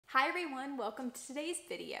Hi everyone, welcome to today's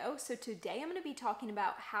video. So today I'm going to be talking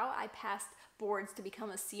about how I passed boards to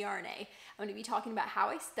become a CRNA. I'm going to be talking about how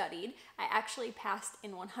I studied. I actually passed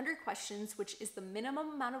in 100 questions, which is the minimum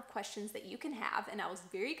amount of questions that you can have, and I was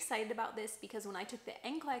very excited about this because when I took the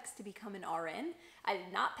NCLEX to become an RN, I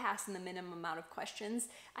did not pass in the minimum amount of questions.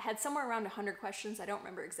 I had somewhere around 100 questions. I don't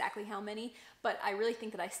remember exactly how many, but I really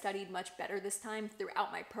think that I studied much better this time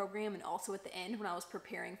throughout my program and also at the end when I was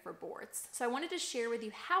preparing for boards. So I wanted to share with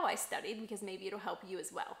you how I studied because maybe it'll help you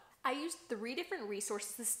as well. I used 3 different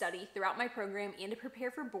resources to study throughout my program and to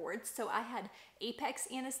prepare for boards. So I had Apex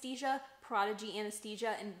Anesthesia, Prodigy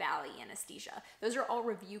Anesthesia, and Valley Anesthesia. Those are all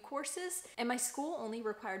review courses, and my school only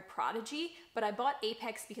required Prodigy, but I bought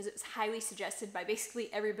Apex because it was highly suggested by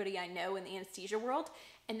basically everybody I know in the anesthesia world.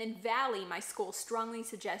 And then Valley, my school strongly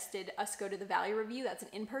suggested us go to the Valley review. That's an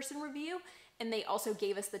in-person review. And they also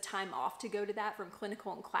gave us the time off to go to that from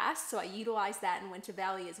clinical and class. So I utilized that and went to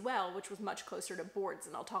Valley as well, which was much closer to boards,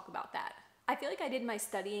 and I'll talk about that. I feel like I did my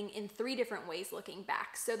studying in 3 different ways looking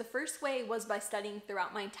back. So the first way was by studying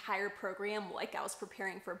throughout my entire program like I was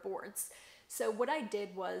preparing for boards. So what I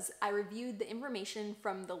did was I reviewed the information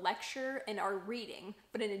from the lecture and our reading,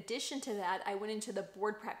 but in addition to that, I went into the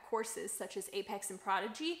board prep courses such as Apex and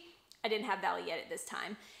Prodigy. I didn't have Valley yet at this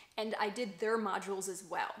time, and I did their modules as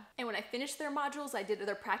well. And when I finished their modules, I did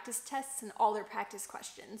their practice tests and all their practice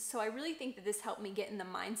questions. So I really think that this helped me get in the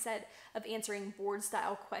mindset of answering board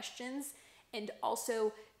style questions and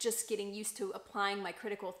also just getting used to applying my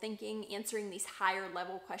critical thinking, answering these higher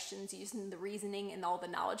level questions using the reasoning and all the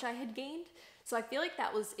knowledge I had gained. So I feel like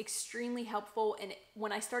that was extremely helpful, and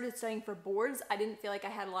when I started studying for boards, I didn't feel like I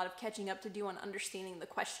had a lot of catching up to do on understanding the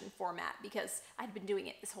question format because I'd been doing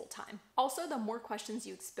it this whole time. Also, the more questions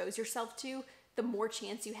you expose yourself to, the more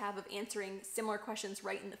chance you have of answering similar questions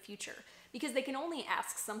right in the future, because they can only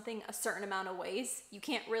ask something a certain amount of ways. You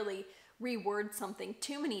can't really reword something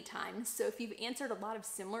too many times. So if you've answered a lot of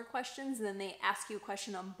similar questions and then they ask you a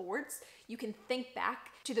question on boards, you can think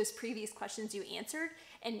back to those previous questions you answered,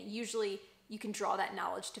 and usually you can draw that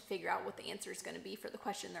knowledge to figure out what the answer is going to be for the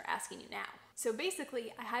question they're asking you now. So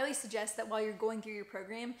basically, I highly suggest that while you're going through your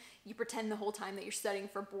program, you pretend the whole time that you're studying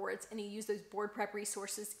for boards and you use those board prep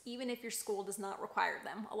resources even if your school does not require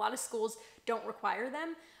them. A lot of schools don't require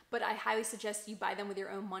them, but I highly suggest you buy them with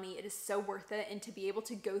your own money. It is so worth it, and to be able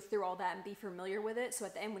to go through all that and be familiar with it, so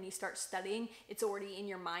at the end when you start studying, it's already in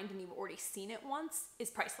your mind and you've already seen it once, is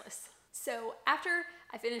priceless. So after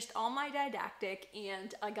I finished all my didactic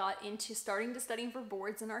and I got into starting to studying for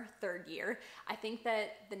boards in our 3rd year, I think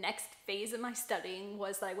that the next phase of my studying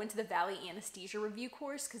was that I went to the Valley Anesthesia Review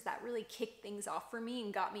course, because that really kicked things off for me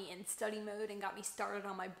and got me in study mode and got me started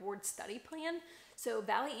on my board study plan. So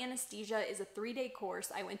Valley Anesthesia is a 3-day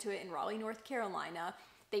course. I went to it in Raleigh, North Carolina.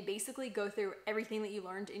 They basically go through everything that you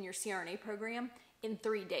learned in your CRNA program in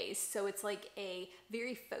 3 days. So it's like a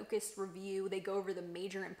very focused review. They go over the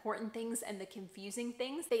major important things and the confusing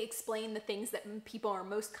things. They explain the things that people are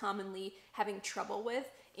most commonly having trouble with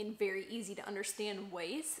in very easy to understand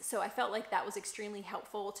ways. So I felt like that was extremely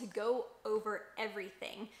helpful to go over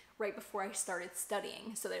everything right before I started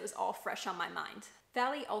studying so that it was all fresh on my mind.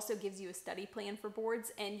 Valley also gives you a study plan for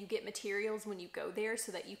boards, and you get materials when you go there so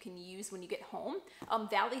that you can use when you get home.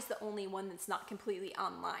 Valley's the only one that's not completely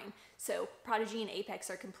online. So Prodigy and Apex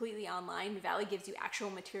are completely online. Valley gives you actual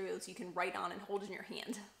materials you can write on and hold in your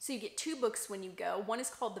hand. So you get 2 books when you go. One is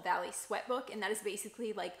called the Valley Sweat Book, and that is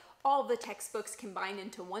basically like all of the textbooks combined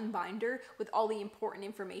into one binder with all the important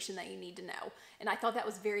information that you need to know. And I thought that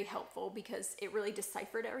was very helpful because it really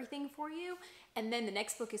deciphered everything for you. And then the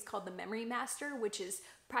next book is called the Memory Master, which is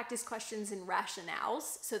practice questions and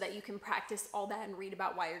rationales so that you can practice all that and read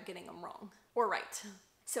about why you're getting them wrong or right.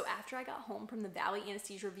 So after I got home from the Valley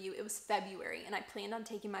Anesthesia Review, it was February, and I planned on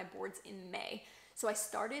taking my boards in May. So I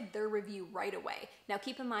started their review right away. Now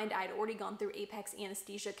keep in mind, I had already gone through Apex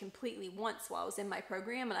Anesthesia completely once while I was in my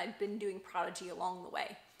program, and I'd been doing Prodigy along the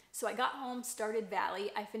way. So I got home, started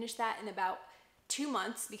Valley. I finished that in about 2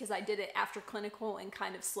 months because I did it after clinical and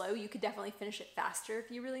kind of slow. You could definitely finish it faster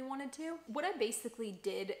if you really wanted to. What I basically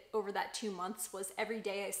did over that 2 months was every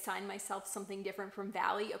day I assigned myself something different from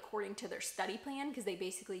Valley according to their study plan, because they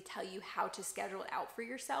basically tell you how to schedule it out for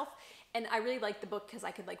yourself. And I really liked the book because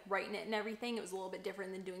I could like write in it and everything. It was a little bit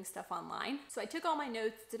different than doing stuff online. So I took all my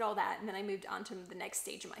notes, did all that, and then I moved on to the next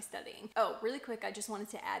stage of my studying. Oh, really quick, I just wanted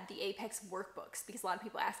to add the Apex workbooks because a lot of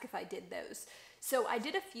people ask if I did those. So I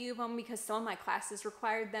did a few of them because some of my classes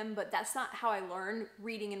required them, but that's not how I learn.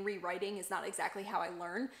 Reading and rewriting is not exactly how I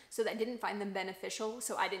learn, so I didn't find them beneficial,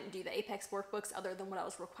 so I didn't do the APEX workbooks other than what I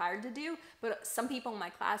was required to do. But some people in my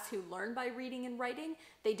class who learned by reading and writing,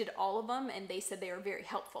 they did all of them and they said they were very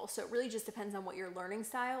helpful. So it really just depends on what your learning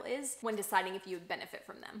style is when deciding if you would benefit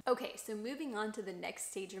from them. Okay, so moving on to the next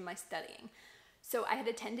stage of my studying. So I had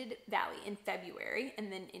attended Valley in February,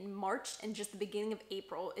 and then in March and just the beginning of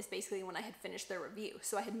April is basically when I had finished their review.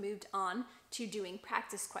 So I had moved on to doing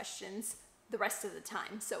practice questions the rest of the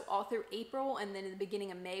time. So all through April, and then in the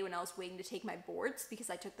beginning of May when I was waiting to take my boards, because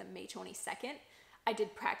I took them May 22nd, I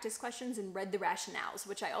did practice questions and read the rationales,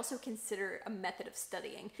 which I also consider a method of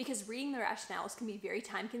studying, because reading the rationales can be very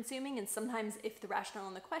time consuming, and sometimes if the rationale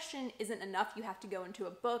in the question isn't enough, you have to go into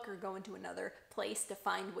a book or go into another place to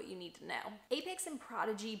find what you need to know. APEX and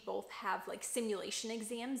Prodigy both have like simulation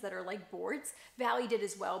exams that are like boards. Valley did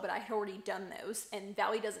as well, but I had already done those, and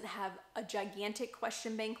Valley doesn't have a gigantic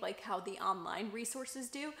question bank like how the online resources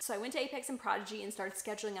do. So I went to APEX and Prodigy and started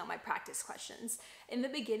scheduling out my practice questions. In the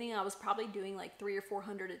beginning, I was probably doing like 300 or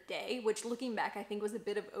 400 a day, which looking back, I think was a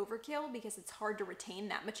bit of overkill because it's hard to retain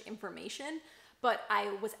that much information. But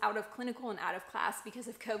I was out of clinical and out of class because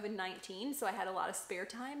of COVID-19, so I had a lot of spare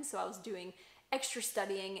time, so I was doing extra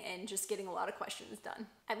studying and just getting a lot of questions done.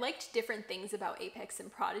 I liked different things about APEX and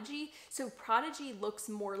Prodigy. So Prodigy looks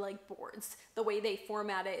more like boards. The way they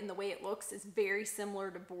format it and the way it looks is very similar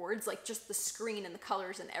to boards, like just the screen and the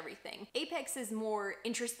colors and everything. APEX is more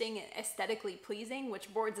interesting and aesthetically pleasing,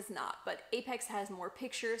 which boards is not, but APEX has more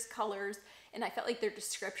pictures, colors, and I felt like their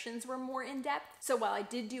descriptions were more in-depth. So while I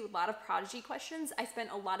did do a lot of Prodigy questions, I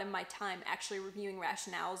spent a lot of my time actually reviewing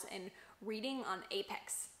rationales and reading on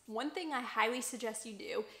APEX. One thing I highly suggest you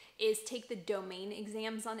do is take the domain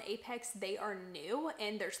exams on APEX. They are new,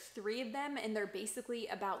 and there's 3 of them, and they're basically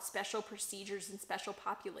about special procedures and special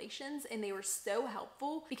populations, and they were so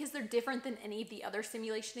helpful because they're different than any of the other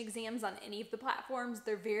simulation exams on any of the platforms.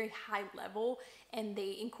 They're very high level, and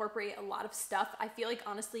they incorporate a lot of stuff. I feel like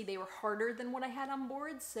honestly they were harder than what I had on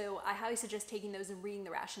boards, so I highly suggest taking those and reading the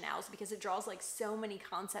rationales because it draws like so many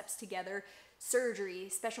concepts together. Surgery,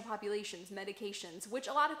 special populations, medications, which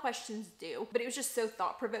a lot of questions do, but it was just so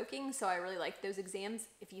thought-provoking, so I really liked those exams.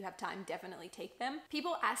 If you have time, definitely take them.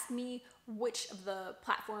 People ask me which of the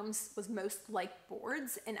platforms was most like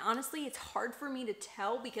boards, and honestly it's hard for me to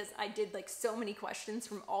tell because I did like so many questions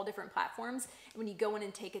from all different platforms, and when you go in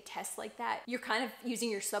and take a test like that, you're kind of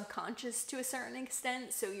using your subconscious to a certain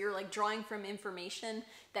extent, so you're like drawing from information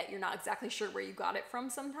that you're not exactly sure where you got it from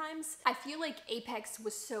sometimes. I feel like APEX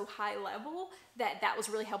was so high level that was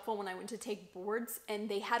really helpful when I went to take boards, and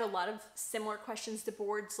they had a lot of similar questions to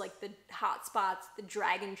boards, like the hotspots, the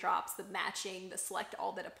drag and drops, the matching, the select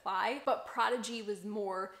all that apply. But Prodigy was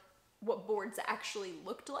more what boards actually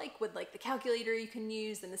looked like, with like the calculator you can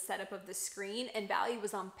use and the setup of the screen, and Valley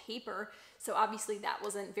was on paper, so obviously that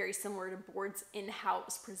wasn't very similar to boards in how it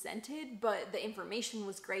was presented, but the information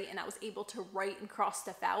was great and I was able to write and cross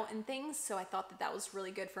stuff out and things, so I thought that that was really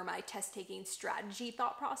good for my test taking strategy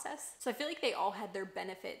thought process. So I feel like they all had their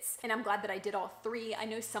benefits, and I'm glad that I did all 3. I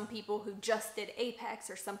know some people who just did APEX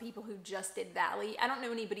or some people who just did Valley. I don't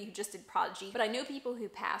know anybody who just did Prodigy, but I know people who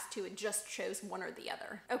passed who had just chose one or the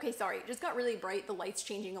other. Okay, sorry, it just got really bright. The light's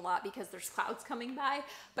changing a lot because there's clouds coming by,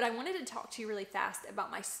 but I wanted to talk to you really fast about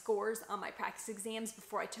my scores on my practice exams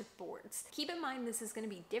before I took boards. Keep in mind this is going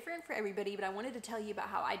to be different for everybody, but I wanted to tell you about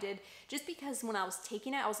how I did, just because when I was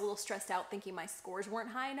taking it I was a little stressed out thinking my scores weren't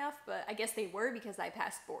high enough, but I guess they were because I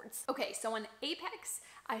passed boards. Okay, so on APEX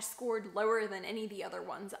I scored lower than any of the other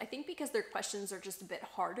ones, I think because their questions are just a bit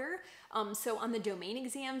harder. So on the domain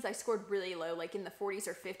exams I scored really low, like in the 40s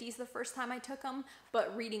or 50s the first time I took them,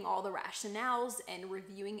 but reading all the rationales and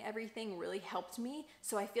reviewing everything really helped me,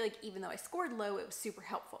 so I feel like even though I scored low, it was super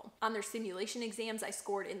helpful. On their simulation exams I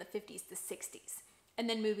scored in the 50s to 60s. And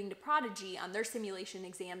then moving to Prodigy, on their simulation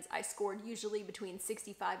exams, I scored usually between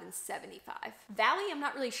 65 and 75. Valley, I'm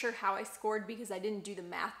not really sure how I scored because I didn't do the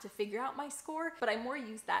math to figure out my score, but I more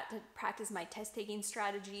used that to practice my test taking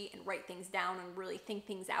strategy and write things down and really think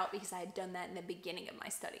things out because I had done that in the beginning of my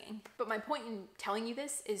studying. But my point in telling you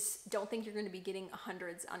this is don't think you're going to be getting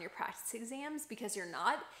hundreds on your practice exams, because you're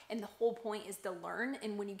not, and the whole point is to learn,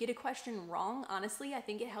 and when you get a question wrong, honestly, I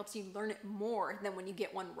think it helps you learn it more than when you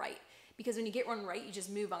get one right. Because when you get one right, you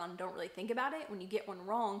just move on and don't really think about it. When you get one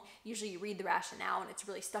wrong, usually you read the rationale and it's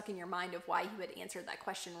really stuck in your mind of why you had answered that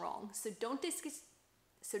question wrong. So don't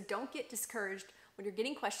get discouraged when you're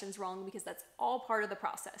getting questions wrong, because that's all part of the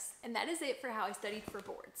process. And that is it for how I studied for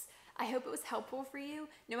boards. I hope it was helpful for you.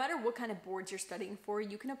 No matter what kind of boards you're studying for,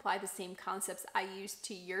 you can apply the same concepts I used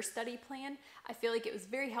to your study plan. I feel like it was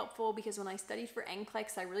very helpful because when I studied for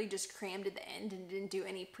NCLEX, I really just crammed at the end and didn't do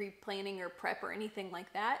any pre-planning or prep or anything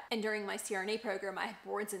like that. And during my CRNA program, I had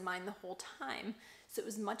boards in mind the whole time. So it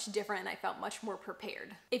was much different and I felt much more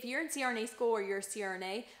prepared. If you're in CRNA school or you're a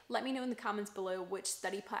CRNA, let me know in the comments below which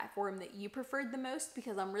study platform that you preferred the most,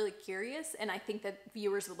 because I'm really curious and I think that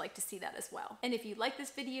viewers would like to see that as well. And if you like this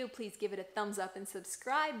video, please give it a thumbs up and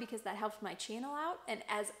subscribe because that helps my channel out. And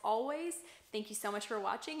as always, thank you so much for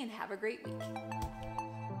watching and have a great week.